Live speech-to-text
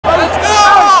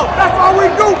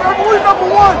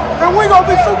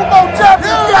gonna be Super Bowl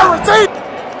champions, guaranteed.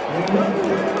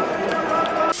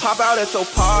 Pop out at your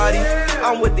party,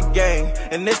 I'm with the gang,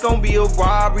 and it's gonna be a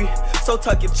robbery, so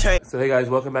tuck your chain. So hey guys,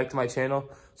 welcome back to my channel.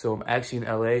 So I'm actually in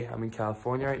LA, I'm in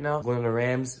California right now. Going to the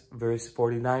Rams versus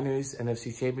 49ers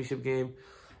NFC Championship game.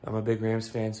 I'm a big Rams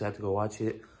fan, so I have to go watch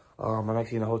it. I'm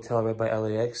actually in a hotel right by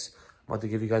LAX. I'm about to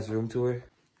give you guys a room tour.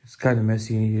 It's kind of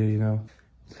messy in here, you know.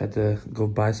 Had to go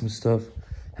buy some stuff.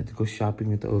 Had to go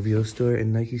shopping at the OVO store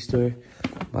and Nike store.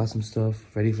 Bought some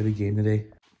stuff, ready for the game today.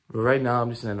 But right now, I'm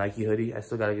just in a Nike hoodie. I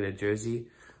still gotta get a jersey.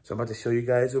 So I'm about to show you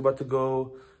guys. We're about to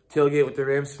go tailgate with the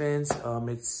Rams fans.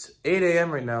 It's 8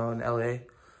 a.m. right now in LA,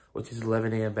 which is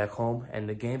 11 a.m. back home. And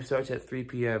the game starts at 3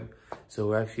 p.m. So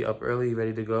we're actually up early,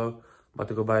 ready to go. About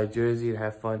to go buy a jersey and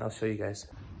have fun. I'll show you guys.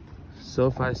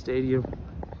 SoFi Stadium,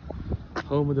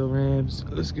 home of the Rams.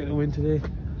 Let's get a win today.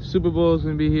 Super Bowl is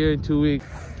gonna be here in 2 weeks.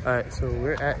 All right, so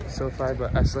we're at SoFi,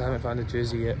 but I still haven't found a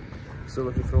jersey yet. Still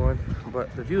looking for one,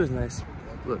 but the view is nice.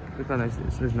 Look how nice it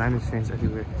is. There's Niners fans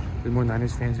everywhere. There's more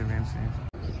Niners fans than Rams fans.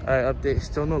 All right, update.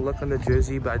 Still no luck on the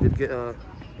jersey, but I did get a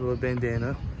little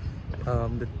bandana.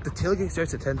 The tailgate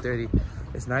starts at 10:30.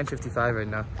 It's 9:55 right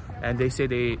now, and they say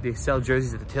they sell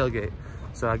jerseys at the tailgate.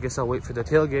 So I guess I'll wait for the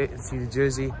tailgate and see the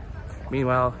jersey.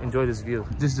 Meanwhile, enjoy this view.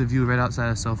 This is the view right outside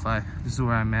of SoFi. This is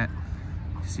where I'm at.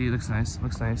 See, it looks nice.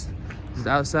 Looks nice. This is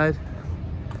outside.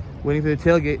 Waiting for the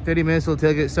tailgate. 30 minutes till the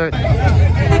tailgate starts.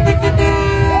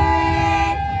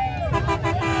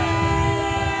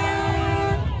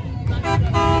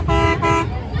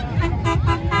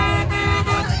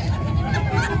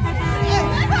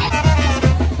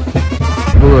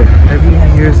 Look,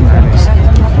 everyone here is Niners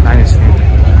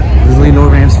fan. Literally no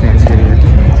Rams fans here yet.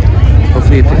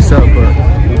 Hopefully it picks up, but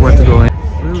we'll have to go in.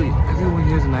 Literally, everyone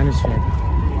here is a Niners fan.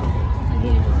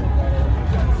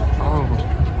 Oh.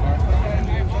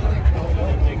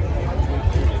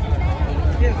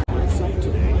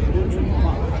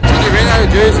 We ran out of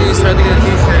jerseys, tried to get a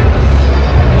t-shirt.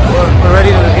 We're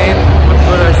ready for the game. We're about to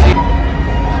go to our seat.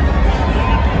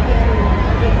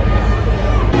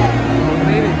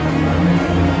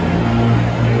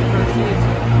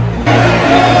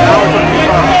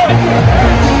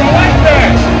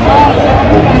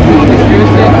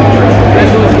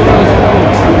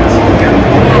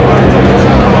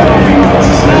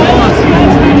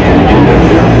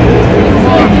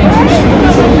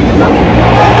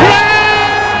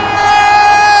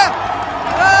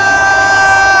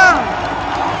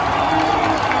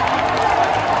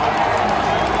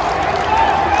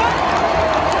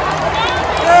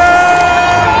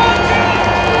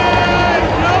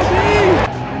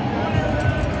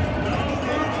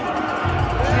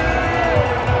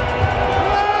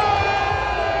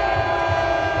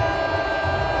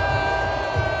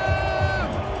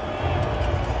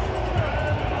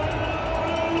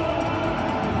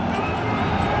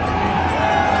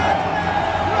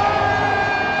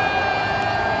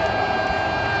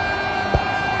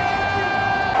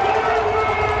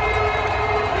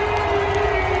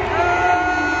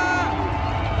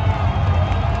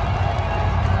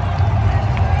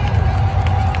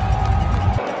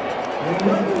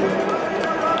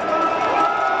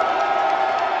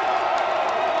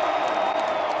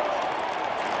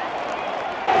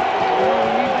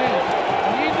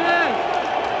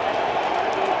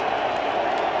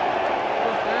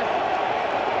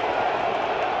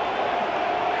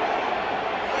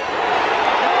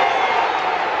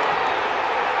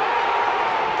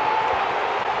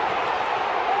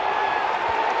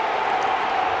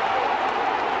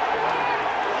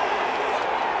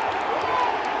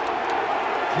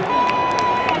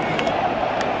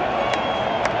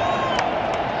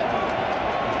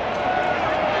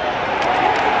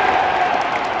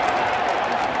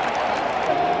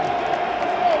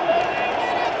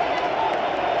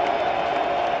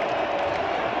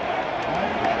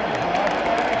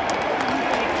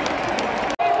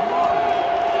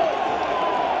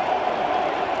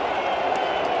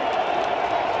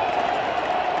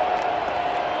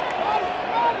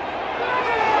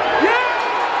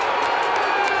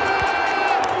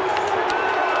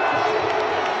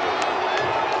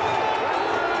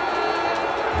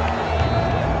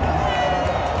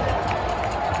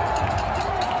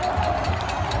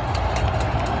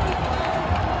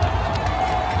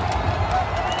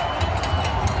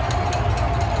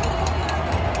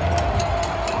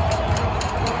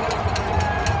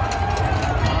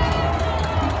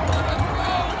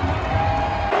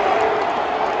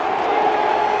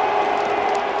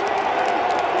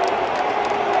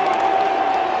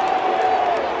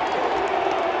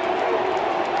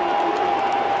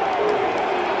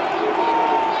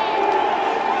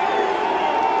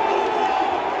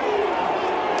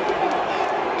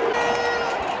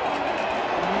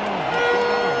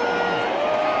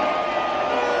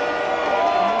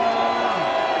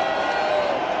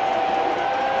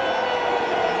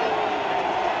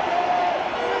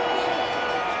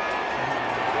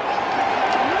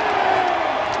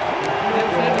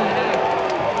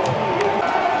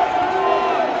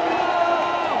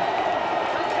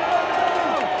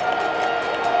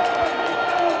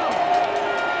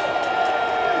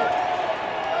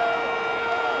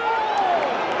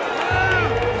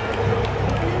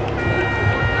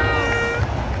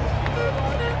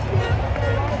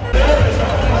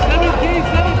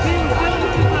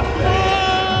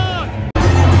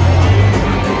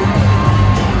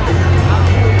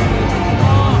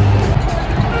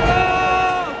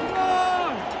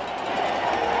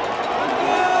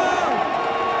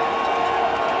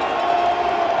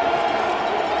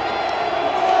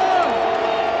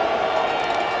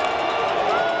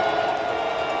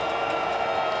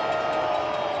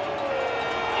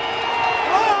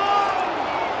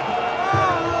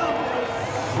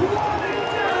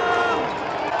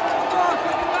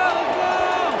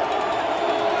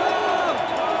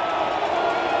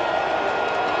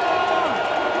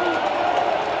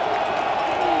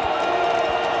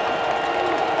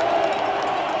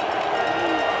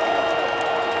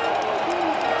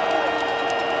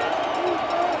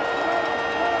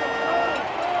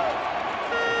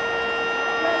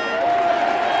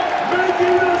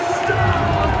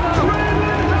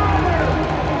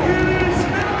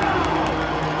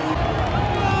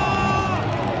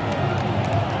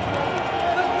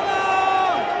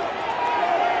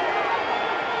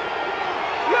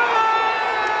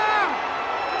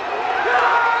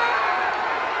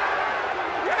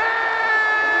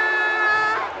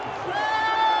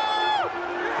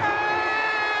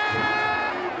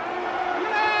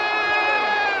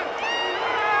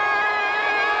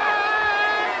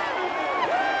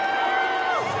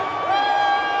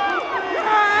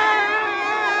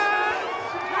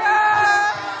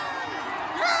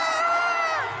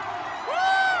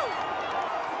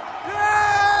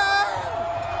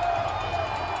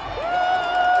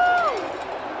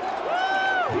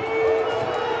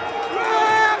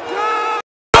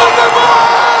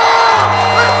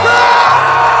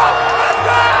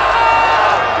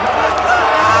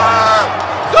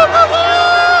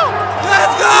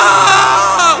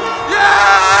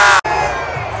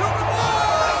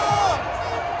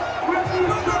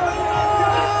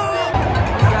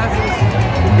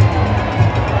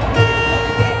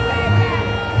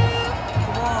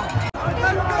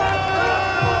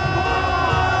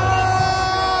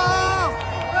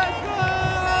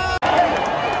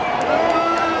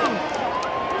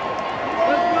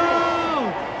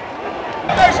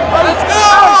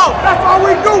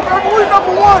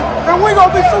 We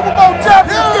gonna be Super Bowl champions.